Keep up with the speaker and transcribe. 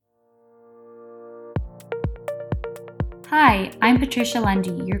Hi, I'm Patricia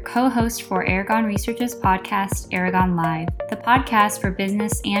Lundy, your co-host for Aragon Research's podcast, Aragon Live, the podcast for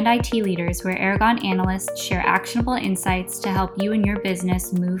business and IT leaders where Aragon analysts share actionable insights to help you and your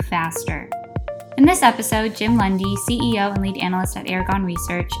business move faster. In this episode, Jim Lundy, CEO and lead analyst at Aragon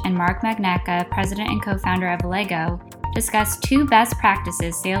Research, and Mark Magnacca, president and co-founder of Allego, discuss two best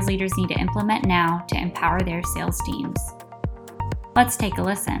practices sales leaders need to implement now to empower their sales teams. Let's take a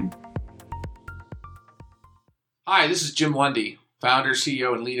listen. Hi, this is Jim Lundy, founder,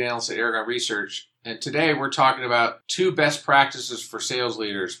 CEO, and lead analyst at Aragon Research. And today we're talking about two best practices for sales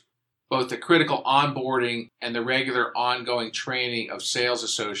leaders, both the critical onboarding and the regular ongoing training of sales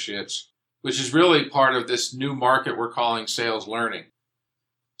associates, which is really part of this new market we're calling sales learning.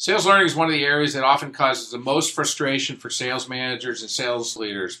 Sales learning is one of the areas that often causes the most frustration for sales managers and sales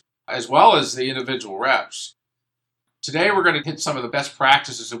leaders, as well as the individual reps. Today, we're going to hit some of the best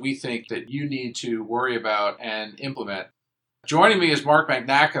practices that we think that you need to worry about and implement. Joining me is Mark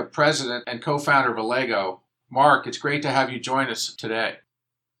Magnacca, president and co-founder of Allego. Mark, it's great to have you join us today.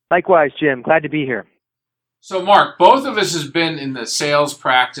 Likewise, Jim. Glad to be here. So, Mark, both of us has been in the sales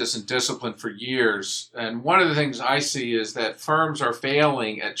practice and discipline for years, and one of the things I see is that firms are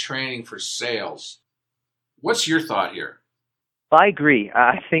failing at training for sales. What's your thought here? I agree.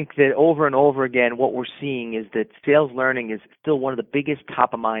 I think that over and over again, what we're seeing is that sales learning is still one of the biggest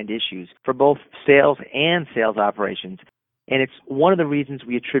top-of-mind issues for both sales and sales operations. And it's one of the reasons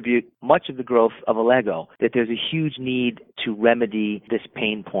we attribute much of the growth of Allego, that there's a huge need to remedy this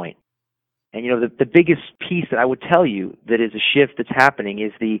pain point. And, the biggest piece that I would tell you that is a shift that's happening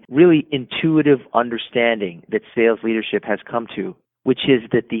is the really intuitive understanding that sales leadership has come to, which is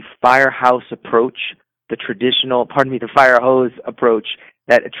that the firehouse approach, the fire hose approach,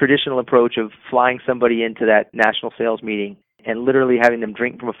 that traditional approach of flying somebody into that national sales meeting and literally having them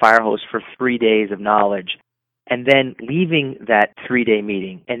drink from a fire hose for 3 days of knowledge, and then leaving that 3-day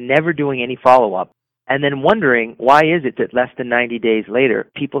meeting and never doing any follow-up, and then wondering why is it that less than 90 days later,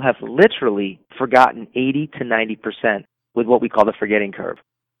 people have literally forgotten 80 to 90% with what we call the forgetting curve.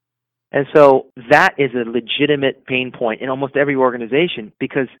 And so that is a legitimate pain point in almost every organization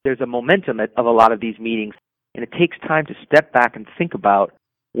because there's a momentum of a lot of these meetings, and it takes time to step back and think about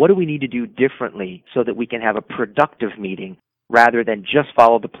what do we need to do differently so that we can have a productive meeting rather than just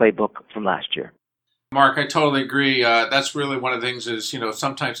follow the playbook from last year. Mark, I totally agree. That's really one of the things is,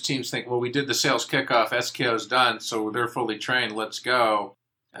 sometimes teams think, well, we did the sales kickoff, SKO's done, so they're fully trained, let's go.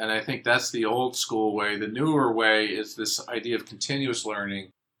 And I think that's the old school way. The newer way is this idea of continuous learning,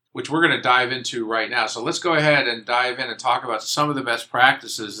 which we're going to dive into right now. So let's go ahead and dive in and talk about some of the best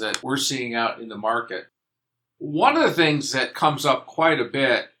practices that we're seeing out in the market. One of the things that comes up quite a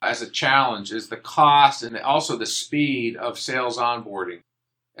bit as a challenge is the cost and also the speed of sales onboarding.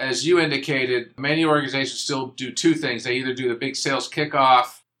 As you indicated, many organizations still do two things. They either do the big sales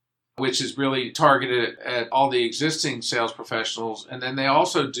kickoff, which is really targeted at all the existing sales professionals, and then they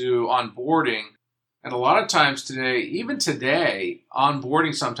also do onboarding. And a lot of times today, even today,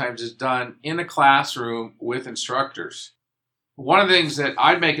 onboarding sometimes is done in a classroom with instructors. One of the things that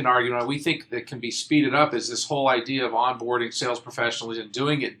I'd make an argument on, we think that can be speeded up is this whole idea of onboarding sales professionals and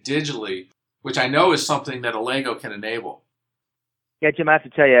doing it digitally, which I know is something that Allego can enable. Yeah, Jim, I have to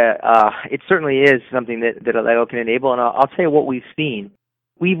tell you, it certainly is something that Allego can enable, and I'll tell you what we've seen.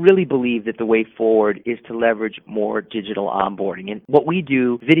 We really believe that the way forward is to leverage more digital onboarding, and what we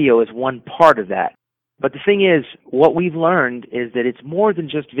do, video is one part of that. But the thing is, what we've learned is that it's more than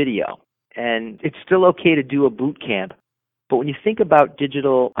just video, and it's still okay to do a boot camp. But when you think about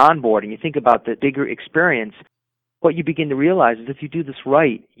digital onboarding, you think about the bigger experience, what you begin to realize is if you do this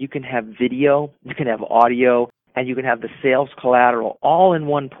right, you can have video, you can have audio, and you can have the sales collateral all in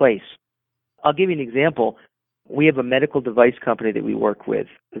one place. I'll give you an example. We have a medical device company that we work with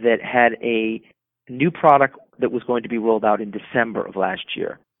that had a new product that was going to be rolled out in December of last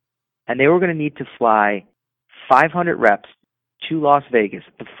year. And they were going to need to fly 500 reps to Las Vegas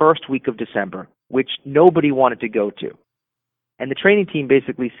the first week of December, which nobody wanted to go to. And the training team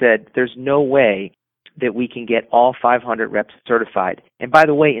basically said, there's no way that we can get all 500 reps certified. And by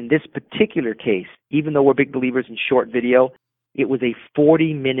the way, in this particular case, even though we're big believers in short video, it was a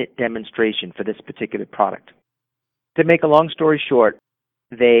 40-minute demonstration for this particular product. To make a long story short,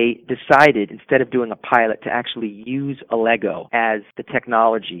 they decided, instead of doing a pilot, to actually use Allego as the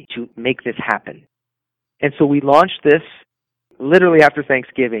technology to make this happen. And so we launched this literally after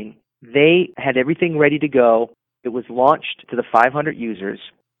Thanksgiving. They had everything ready to go. It was launched to the 500 users.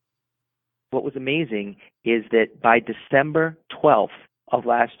 What was amazing is that by December 12th of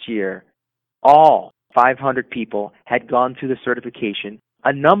last year, all 500 people had gone through the certification.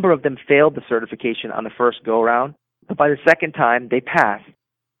 A number of them failed the certification on the first go-around, But by the second time, they passed.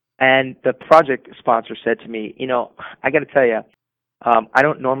 And the project sponsor said to me, I got to tell you, I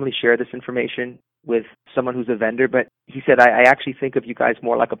don't normally share this information with someone who's a vendor, but he said, I actually think of you guys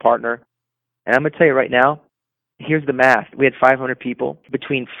more like a partner. And I'm going to tell you right now, here's the math. We had 500 people.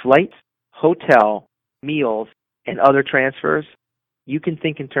 Between flights, hotel, meals, and other transfers, you can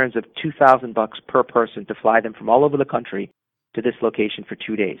think in terms of $2,000 per person to fly them from all over the country to this location for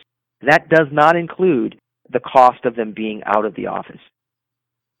 2 days. That does not include the cost of them being out of the office.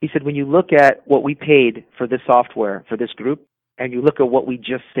 He said, when you look at what we paid for this software for this group, and you look at what we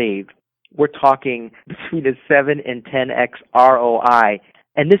just saved, we're talking between a 7 and 10x ROI,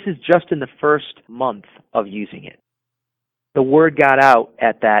 and this is just in the first month of using it. The word got out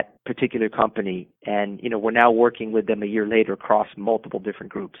at that particular company, and we're now working with them a year later across multiple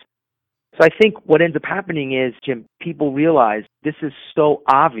different groups. So I think what ends up happening is, Jim, people realize this is so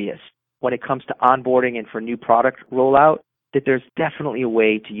obvious when it comes to onboarding and for new product rollout that there's definitely a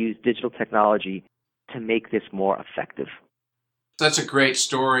way to use digital technology to make this more effective. That's a great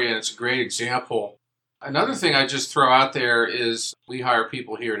story, and it's a great example. Another thing I just throw out there is we hire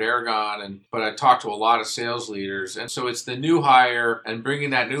people here at Aragon, but I talk to a lot of sales leaders. And so it's the new hire and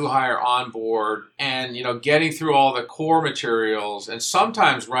bringing that new hire on board and, getting through all the core materials and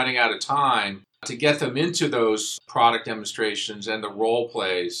sometimes running out of time to get them into those product demonstrations and the role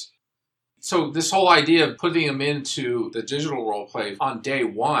plays. So this whole idea of putting them into the digital role play on day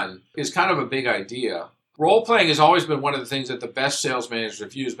one is kind of a big idea. Role-playing has always been one of the things that the best sales managers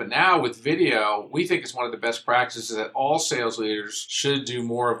have used, but now with video, we think it's one of the best practices that all sales leaders should do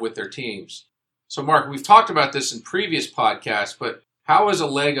more of with their teams. So Mark, we've talked about this in previous podcasts, but how is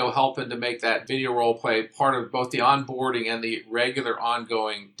Allego helping to make that video role-play part of both the onboarding and the regular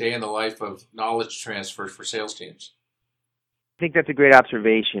ongoing day in the life of knowledge transfer for sales teams? I think that's a great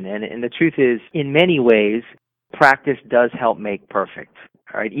observation, and the truth is, in many ways, practice does help make perfect.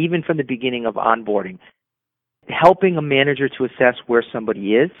 All right, even from the beginning of onboarding. Helping a manager to assess where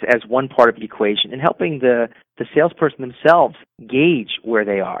somebody is as one part of the equation, and helping the salesperson themselves gauge where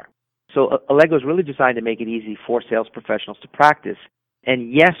they are. So Allego is really designed to make it easy for sales professionals to practice.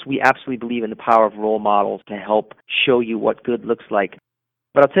 And yes, we absolutely believe in the power of role models to help show you what good looks like.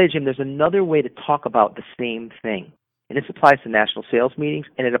 But I'll tell you, Jim, there's another way to talk about the same thing. And this applies to national sales meetings,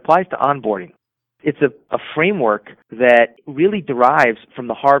 and it applies to onboarding. It's a framework that really derives from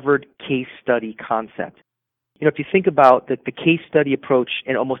the Harvard case study concept. If you think about the case study approach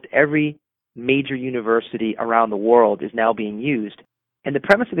in almost every major university around the world is now being used. And the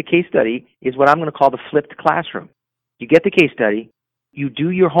premise of the case study is what I'm going to call the flipped classroom. You get the case study, you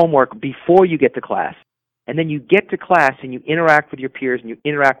do your homework before you get to class, and then you get to class and you interact with your peers and you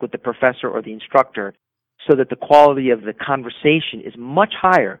interact with the professor or the instructor so that the quality of the conversation is much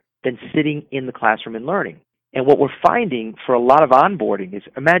higher than sitting in the classroom and learning. And what we're finding for a lot of onboarding is,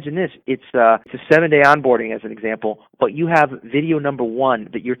 imagine this, it's a 7-day onboarding as an example, but you have video number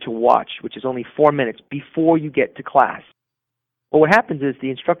 1 that you're to watch, which is only 4 minutes before you get to class. Well, what happens is the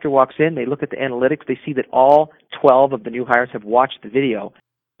instructor walks in, they look at the analytics, they see that all 12 of the new hires have watched the video.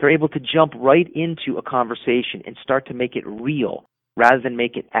 They're able to jump right into a conversation and start to make it real rather than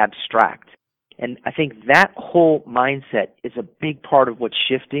make it abstract. And I think that whole mindset is a big part of what's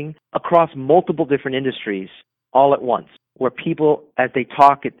shifting across multiple different industries all at once, where people, as they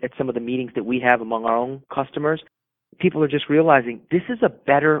talk at some of the meetings that we have among our own customers, people are just realizing this is a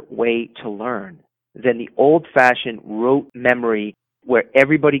better way to learn than the old-fashioned rote memory where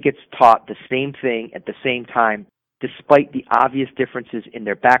everybody gets taught the same thing at the same time, despite the obvious differences in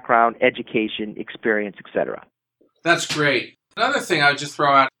their background, education, experience, etc. That's great. Another thing I would just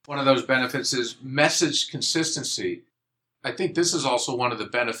throw out, one of those benefits is message consistency. I think this is also one of the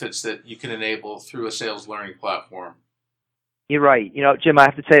benefits that you can enable through a sales learning platform. You're right. Jim, I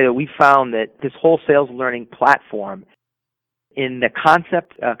have to tell you that we found that this whole sales learning platform, in the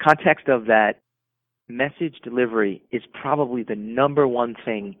context of that, message delivery is probably the number one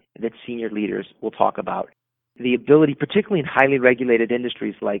thing that senior leaders will talk about. The ability, particularly in highly regulated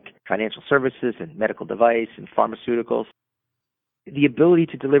industries like financial services and medical device and pharmaceuticals, the ability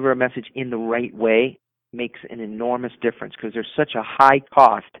to deliver a message in the right way makes an enormous difference because there's such a high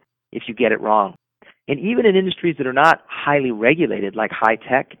cost if you get it wrong. And even in industries that are not highly regulated, like high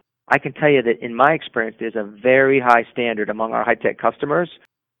tech, I can tell you that in my experience, there's a very high standard among our high tech customers,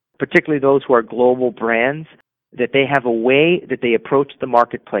 particularly those who are global brands, that they have a way that they approach the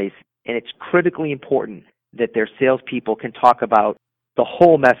marketplace, and it's critically important that their salespeople can talk about the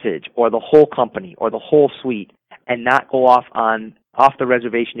whole message or the whole company or the whole suite and not go off the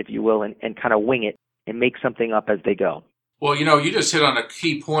reservation, if you will, and kind of wing it and make something up as they go. Well, you just hit on a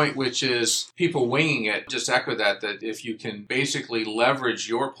key point, which is people winging it. Just echo that if you can basically leverage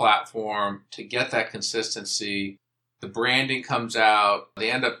your platform to get that consistency, the branding comes out, they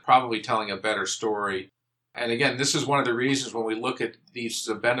end up probably telling a better story. And again, this is one of the reasons when we look at these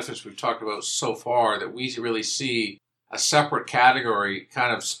benefits we've talked about so far that we really see a separate category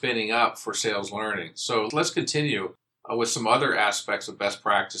kind of spinning up for sales learning. So let's continue with some other aspects of best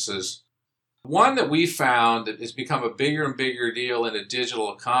practices. One that we found that has become a bigger and bigger deal in a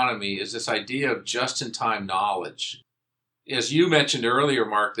digital economy is this idea of just-in-time knowledge. As you mentioned earlier,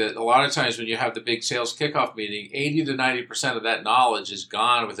 Mark, that a lot of times when you have the big sales kickoff meeting, 80 to 90% of that knowledge is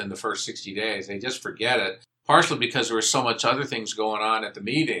gone within the first 60 days. They just forget it, partially because there was so much other things going on at the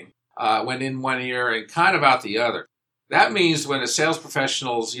meeting, went in one ear and kind of out the other. That means when a sales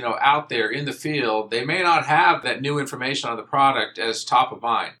professional's, out there in the field, they may not have that new information on the product as top of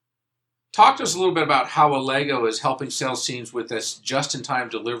mind. Talk to us a little bit about how Allego is helping sales teams with this just-in-time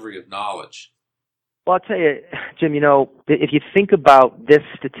delivery of knowledge. Well, I'll tell you, Jim, if you think about this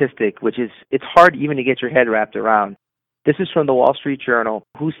statistic, which is, it's hard even to get your head wrapped around. This is from the Wall Street Journal,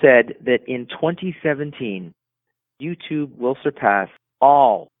 who said that in 2017, YouTube will surpass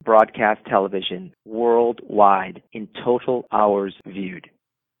all broadcast television worldwide in total hours viewed.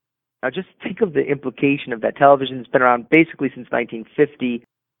 Now, just think of the implication of that. Television has been around basically since 1950.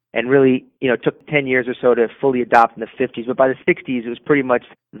 And really, took 10 years or so to fully adopt in the 50s. But by the 60s, it was pretty much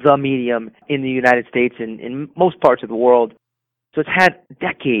the medium in the United States and in most parts of the world. So it's had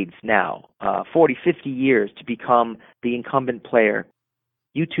decades now, 40, 50 years to become the incumbent player.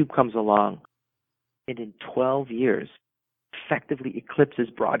 YouTube comes along, and in 12 years, effectively eclipses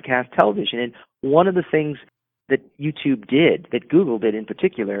broadcast television. And one of the things that YouTube did, that Google did in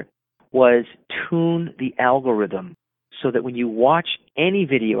particular, was tune the algorithm so that when you watch any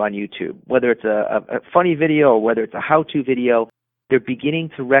video on YouTube, whether it's a funny video or whether it's a how-to video, they're beginning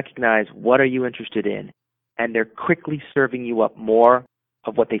to recognize what are you interested in, and they're quickly serving you up more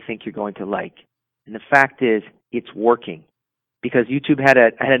of what they think you're going to like. And the fact is, it's working, because YouTube had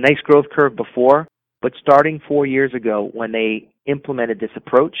a nice growth curve before, but starting 4 years ago when they implemented this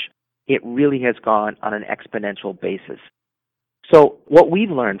approach, it really has gone on an exponential basis. So what we've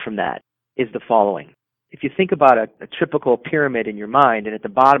learned from that is the following. If you think about a typical pyramid in your mind, and at the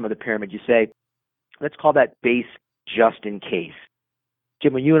bottom of the pyramid you say, let's call that base just in case.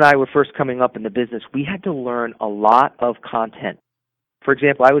 Jim, when you and I were first coming up in the business, we had to learn a lot of content. For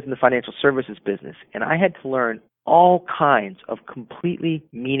example, I was in the financial services business, and I had to learn all kinds of completely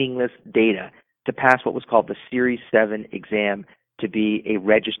meaningless data to pass what was called the Series 7 exam to be a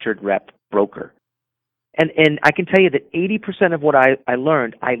registered rep broker. And I can tell you that 80% of what I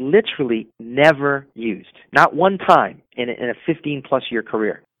learned, I literally never used, not one time in a 15-plus year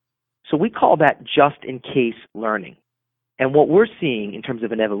career. So we call that just-in-case learning. And what we're seeing in terms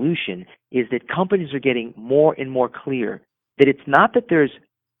of an evolution is that companies are getting more and more clear that it's not that there's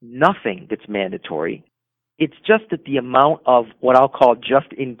nothing that's mandatory. It's just that the amount of what I'll call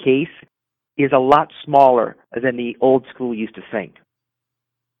just-in-case is a lot smaller than the old school used to think.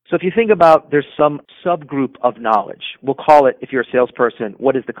 So if you think about there's some subgroup of knowledge, we'll call it, if you're a salesperson,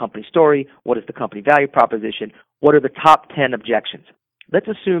 what is the company story? What is the company value proposition? What are the top 10 objections? Let's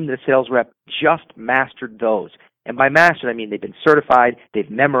assume that a sales rep just mastered those. And by mastered, I mean they've been certified, they've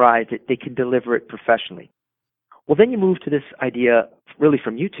memorized it, they can deliver it professionally. Well, then you move to this idea, really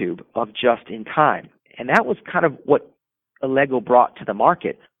from YouTube, of just in time. And that was kind of what Allego brought to the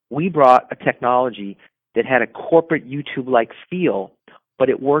market. We brought a technology that had a corporate YouTube-like feel, but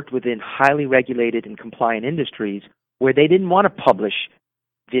it worked within highly regulated and compliant industries where they didn't want to publish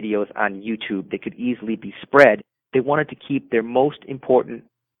videos on YouTube that could easily be spread. They wanted to keep their most important,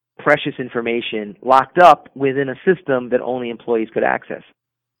 precious information locked up within a system that only employees could access.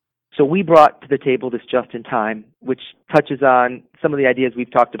 So we brought to the table this just-in-time, which touches on some of the ideas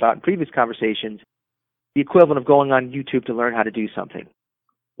we've talked about in previous conversations, the equivalent of going on YouTube to learn how to do something.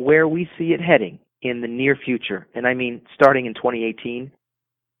 Where we see it heading in the near future, and I mean starting in 2018,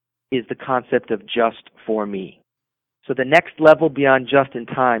 is the concept of just for me. So the next level beyond just in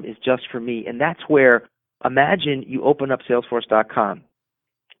time is just for me. And that's where, imagine you open up Salesforce.com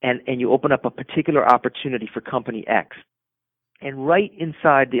and you open up a particular opportunity for company X. And right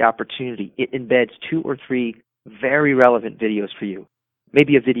inside the opportunity, it embeds 2 or 3 very relevant videos for you.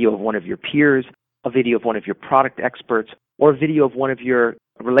 Maybe a video of one of your peers, a video of one of your product experts, or a video of one of your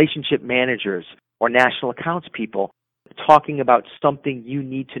relationship managers or national accounts people talking about something you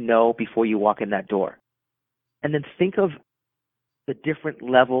need to know before you walk in that door. And then think of the different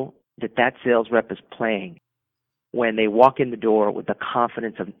level that sales rep is playing when they walk in the door with the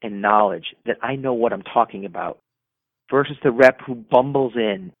confidence and knowledge that I know what I'm talking about. versus the rep who bumbles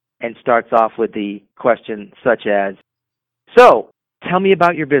in and starts off with the question such as, "So, tell me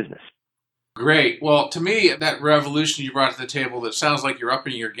about your business." Great. Well, to me, that revolution you brought to the table, that sounds like you're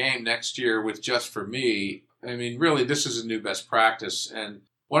upping your game next year with Just For Me. I mean, really, this is a new best practice. And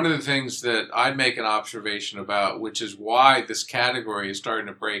one of the things that I'd make an observation about, which is why this category is starting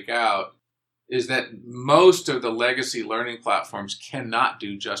to break out, is that most of the legacy learning platforms cannot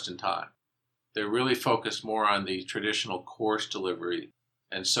do just in time. They're really focused more on the traditional course delivery.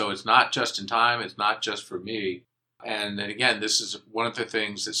 And so it's not just in time, it's not just for me. And then again, this is one of the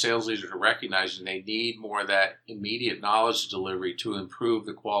things that sales leaders are recognizing. They need more of that immediate knowledge delivery to improve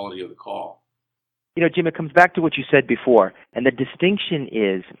the quality of the call. You know, Jim, it comes back to what you said before, and the distinction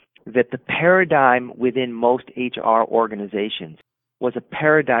is that the paradigm within most HR organizations was a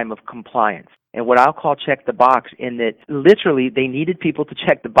paradigm of compliance, and what I'll call check the box, in that literally they needed people to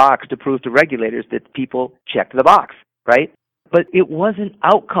check the box to prove to regulators that people checked the box, right? But it wasn't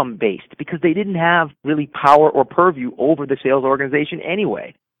outcome-based because they didn't have really power or purview over the sales organization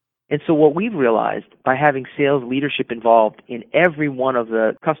anyway. And so what we've realized by having sales leadership involved in every one of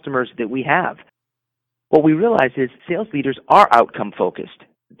the customers that we have, what we realize is sales leaders are outcome-focused.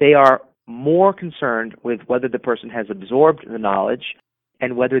 They are more concerned with whether the person has absorbed the knowledge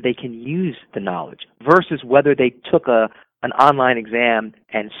and whether they can use the knowledge versus whether they took an online exam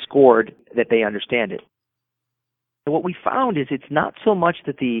and scored that they understand it. And what we found is it's not so much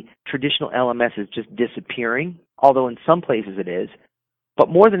that the traditional LMS is just disappearing, although in some places it is, but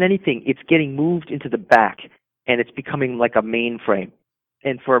more than anything, it's getting moved into the back and it's becoming like a mainframe.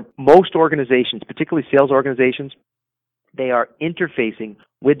 And for most organizations, particularly sales organizations, they are interfacing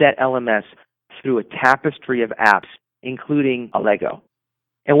with that LMS through a tapestry of apps, including Allego.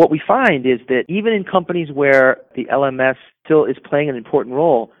 And what we find is that even in companies where the LMS still is playing an important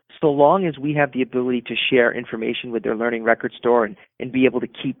role, so long as we have the ability to share information with their learning record store and be able to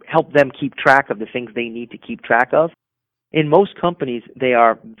help them keep track of the things they need to keep track of, in most companies, they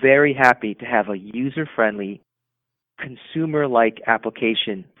are very happy to have a user-friendly, consumer-like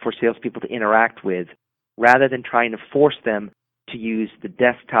application for salespeople to interact with, rather than trying to force them to use the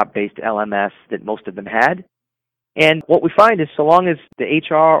desktop-based LMS that most of them had. And what we find is so long as the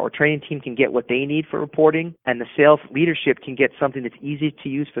HR or training team can get what they need for reporting and the sales leadership can get something that's easy to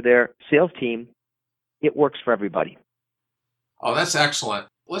use for their sales team, it works for everybody. Oh, that's excellent.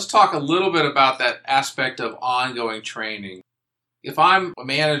 Let's talk a little bit about that aspect of ongoing training. If I'm a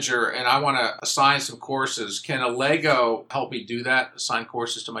manager and I want to assign some courses, can Allego help me do that, assign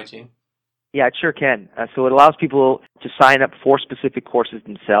courses to my team? Yeah, it sure can. So it allows people to sign up for specific courses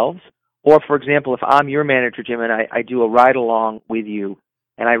themselves. Or, for example, if I'm your manager, Jim, and I do a ride-along with you,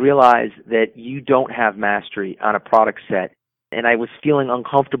 and I realize that you don't have mastery on a product set, and I was feeling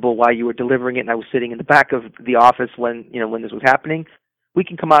uncomfortable while you were delivering it, and I was sitting in the back of the office when this was happening, we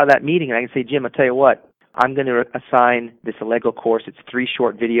can come out of that meeting, and I can say, Jim, I'll tell you what, I'm going to assign this Allego course. It's 3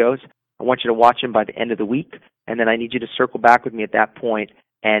 short videos. I want you to watch them by the end of the week, and then I need you to circle back with me at that point,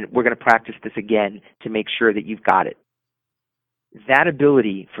 and we're going to practice this again to make sure that you've got it. That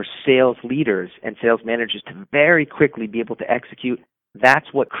ability for sales leaders and sales managers to very quickly be able to execute,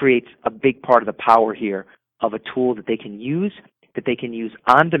 that's what creates a big part of the power here of a tool that they can use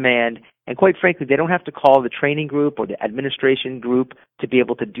on demand. And quite frankly, they don't have to call the training group or the administration group to be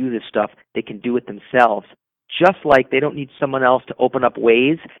able to do this stuff. They can do it themselves. Just like they don't need someone else to open up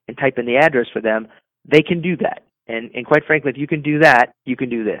Waze and type in the address for them, they can do that. And quite frankly, if you can do that, you can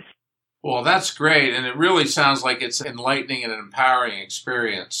do this. Well, that's great, and it really sounds like it's an enlightening and an empowering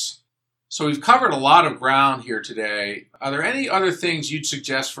experience. So we've covered a lot of ground here today. Are there any other things you'd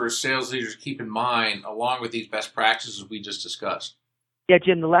suggest for sales leaders to keep in mind along with these best practices we just discussed? Yeah,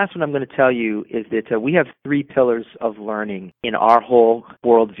 Jim, the last one I'm going to tell you is that we have 3 pillars of learning in our whole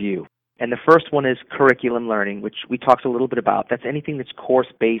worldview. And the first one is curriculum learning, which we talked a little bit about. That's anything that's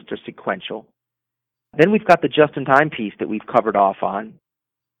course-based or sequential. Then we've got the just-in-time piece that we've covered off on.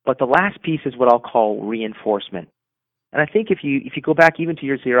 But the last piece is what I'll call reinforcement. And I think if you go back even to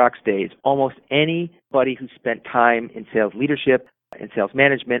your Xerox days, almost anybody who spent time in sales leadership, in sales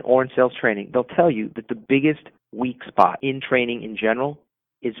management, or in sales training, they'll tell you that the biggest weak spot in training in general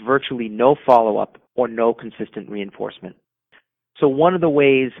is virtually no follow-up or no consistent reinforcement. So one of the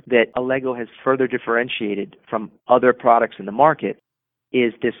ways that Allego has further differentiated from other products in the market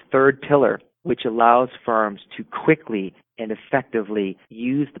is this third pillar, which allows firms to quickly and effectively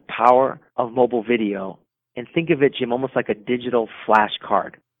use the power of mobile video. And think of it, Jim, almost like a digital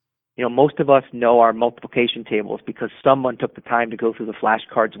flashcard. Most of us know our multiplication tables because someone took the time to go through the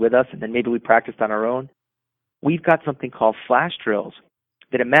flashcards with us, and then maybe we practiced on our own. We've got something called flash drills,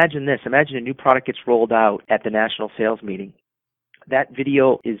 that imagine this. Imagine a new product gets rolled out at the national sales meeting. That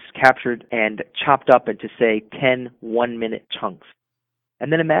video is captured and chopped up into, say, 10 one-minute chunks.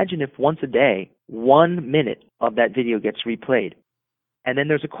 And then imagine if once a day, 1 minute of that video gets replayed. And then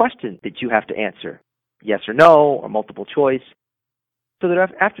there's a question that you have to answer, yes or no, or multiple choice. So that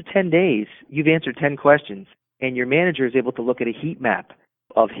after 10 days, you've answered 10 questions, and your manager is able to look at a heat map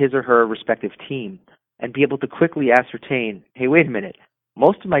of his or her respective team and be able to quickly ascertain, hey, wait a minute,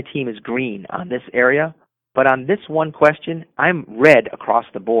 most of my team is green on this area, but on this one question, I'm red across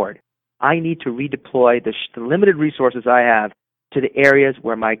the board. I need to redeploy the limited resources I have to the areas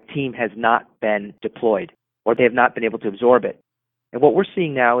where my team has not been deployed or they have not been able to absorb it. And what we're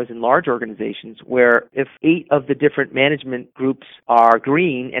seeing now is in large organizations where if 8 of the different management groups are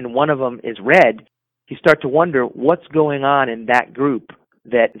green and one of them is red, you start to wonder what's going on in that group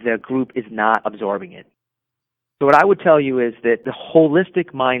that the group is not absorbing it. So what I would tell you is that the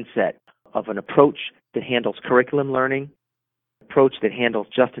holistic mindset of an approach that handles curriculum learning, approach that handles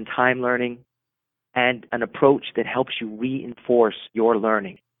just-in-time learning, and an approach that helps you reinforce your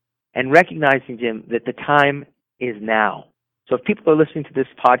learning. And recognizing, Jim, that the time is now. So if people are listening to this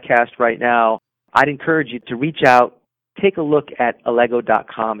podcast right now, I'd encourage you to reach out, take a look at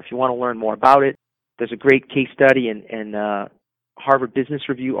Allego.com if you want to learn more about it. There's a great case study and Harvard Business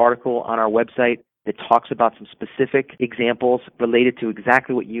Review article on our website that talks about some specific examples related to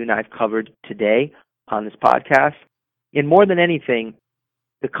exactly what you and I have covered today on this podcast. And more than anything,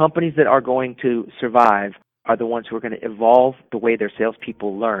 the companies that are going to survive are the ones who are going to evolve the way their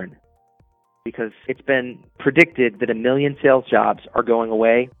salespeople learn. Because it's been predicted that 1 million sales jobs are going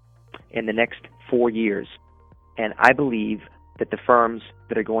away in the next 4 years. And I believe that the firms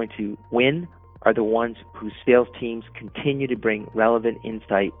that are going to win are the ones whose sales teams continue to bring relevant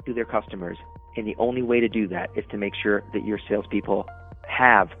insight to their customers. And the only way to do that is to make sure that your salespeople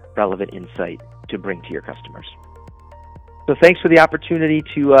have relevant insight to bring to your customers. So thanks for the opportunity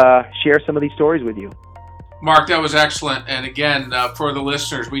to share some of these stories with you. Mark, that was excellent. And again, for the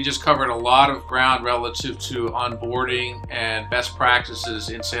listeners, we just covered a lot of ground relative to onboarding and best practices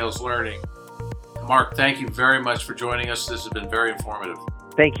in sales learning. Mark, thank you very much for joining us. This has been very informative.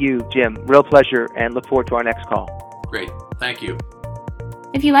 Thank you, Jim. Real pleasure, and look forward to our next call. Great. Thank you.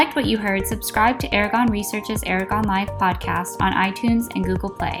 If you liked what you heard, subscribe to Aragon Research's Aragon Live podcast on iTunes and Google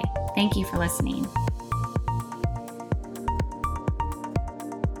Play. Thank you for listening.